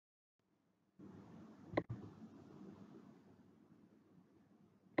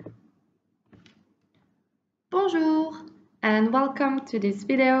Bonjour and welcome to this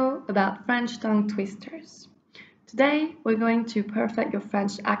video about French tongue twisters. Today we're going to perfect your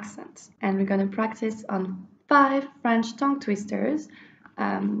French accent and we're going to practice on 5 French tongue twisters.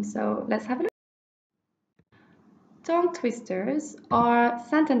 So let's have a look. Tongue twisters are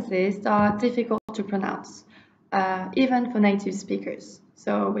sentences that are difficult to pronounce, even for native speakers.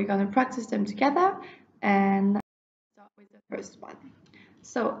 So we're going to practice them together and start with the first one.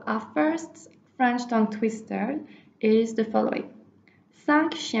 So our first French tongue twister is the following.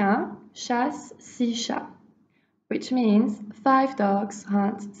 5 chiens chassent 6 chats, which means 5 dogs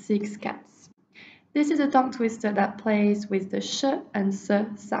hunt 6 cats. This is a tongue twister that plays with the sh and s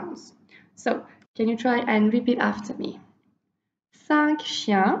sounds. So can you try and repeat after me? 5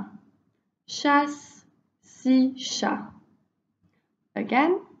 chiens chassent 6 chats.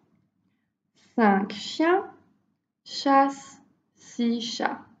 Again. 5 chiens chassent 6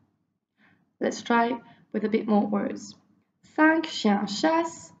 chats. Let's try with a bit more words. 5 chiens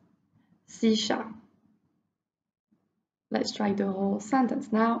chassent 6 chats. Let's try the whole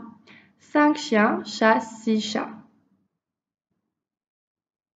sentence now. 5 chiens chassent 6 chats.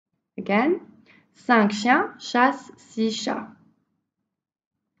 Again. 5 chiens chassent 6 chats.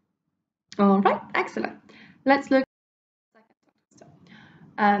 All right, excellent. Let's look at the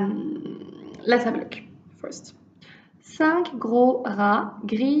second. Let's have a look first. 5 gros rats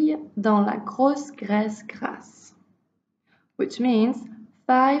grillent dans la grosse graisse grasse, which means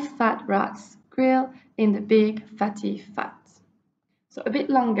 5 fat rats grill in the big fatty fat. So a bit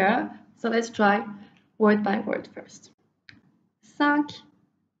longer, so let's try word by word first. 5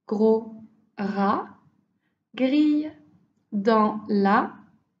 gros rats grillent dans la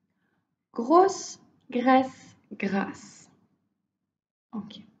grosse graisse grasse.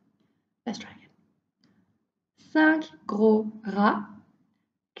 Okay, let's try again. 5 gros rats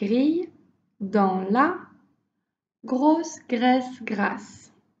grillent dans la grosse graisse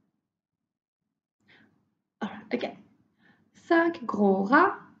grasse. All right, again. 5 gros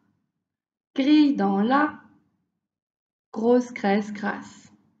rats grillent dans la grosse graisse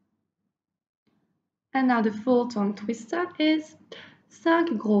grasse. And now the full tongue twister is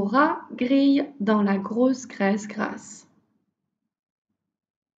 5 gros rats grillent dans la grosse graisse grasse.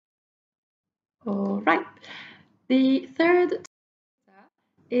 All right. The third twister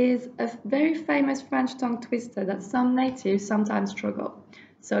is a very famous French tongue twister that some natives sometimes struggle.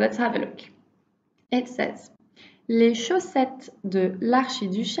 So let's have a look. It says, les chaussettes de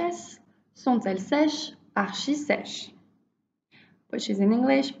l'archiduchesse sont-elles sèches, archi-sèches? Which is in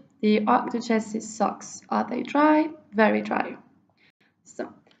English, the archduchess's socks, are they dry, very dry?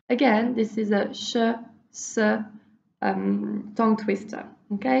 So again, this is a sh, s tongue twister.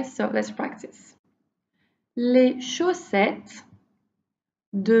 Okay, so let's practice. Les chaussettes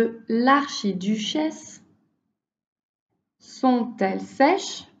de l'archiduchesse sont-elles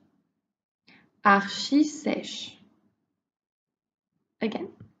sèches, archi-sèches? Again.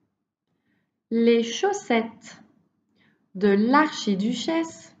 Les chaussettes de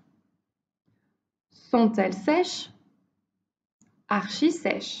l'archiduchesse sont-elles sèches,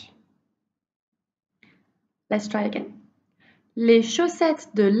 archi-sèches? Let's try again. Les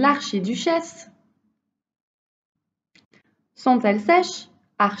chaussettes de l'archiduchesse sont-elles sèches,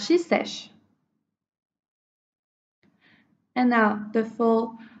 archi-sèches? And now the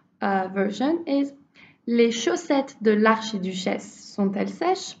full version is les chaussettes de l'archiduchesse sont-elles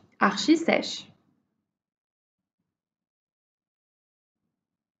sèches, archi-sèches?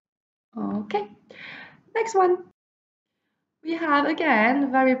 Okay, next one. We have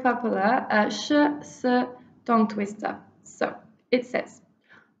again very popular sh, s tongue twister. So it says,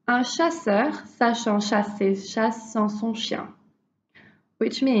 un chasseur sachant chasser chasse sans son chien,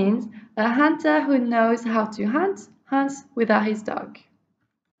 which means a hunter who knows how to hunt hunts without his dog.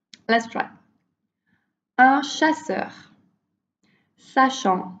 Let's try. Un chasseur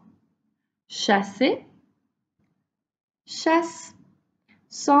sachant chasser chasse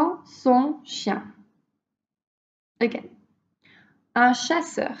sans son chien. Again. Un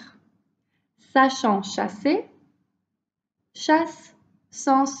chasseur sachant chasser chasse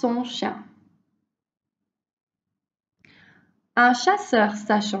sans son chien. Un chasseur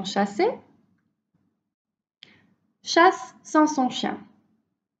sachant chasser chasse sans son chien.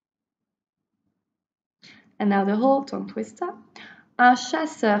 And now the whole tongue twister. Un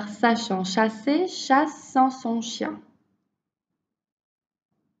chasseur sachant chasser chasse sans son chien.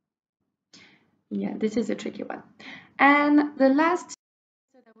 Yeah, this is a tricky one. And the last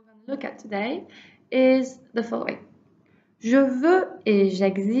that we're going to look at today is the following. Je veux et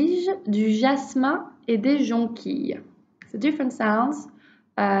j'exige du jasmin et des jonquilles. So different sounds.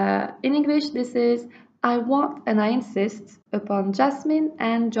 In English, this is I want and I insist upon jasmine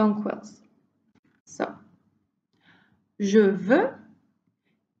and jonquils. So, je veux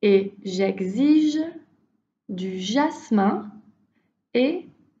et j'exige du jasmin et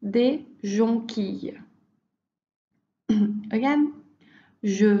des jonquilles. Again,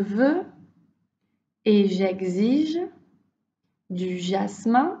 je veux et j'exige du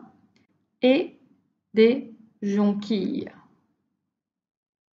jasmin et des jonquilles.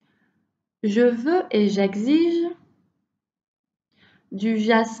 Je veux et j'exige du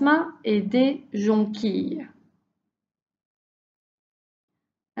jasmin et des jonquilles.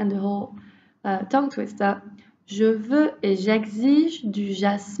 And the whole tongue twister. Je veux et j'exige du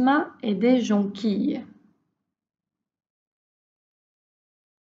jasmin et des jonquilles.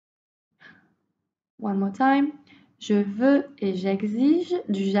 One more time. Je veux et j'exige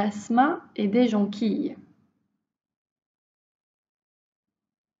du jasmin et des jonquilles.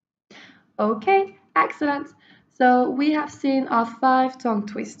 Okay, excellent. So we have seen our 5 tongue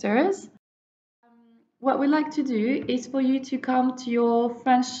twisters. What we'd like to do is for you to come to your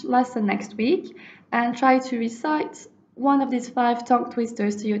French lesson next week and try to recite one of these 5 tongue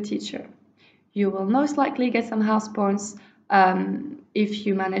twisters to your teacher. You will most likely get some house points if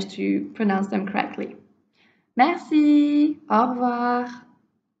you manage to pronounce them correctly. Merci, au revoir.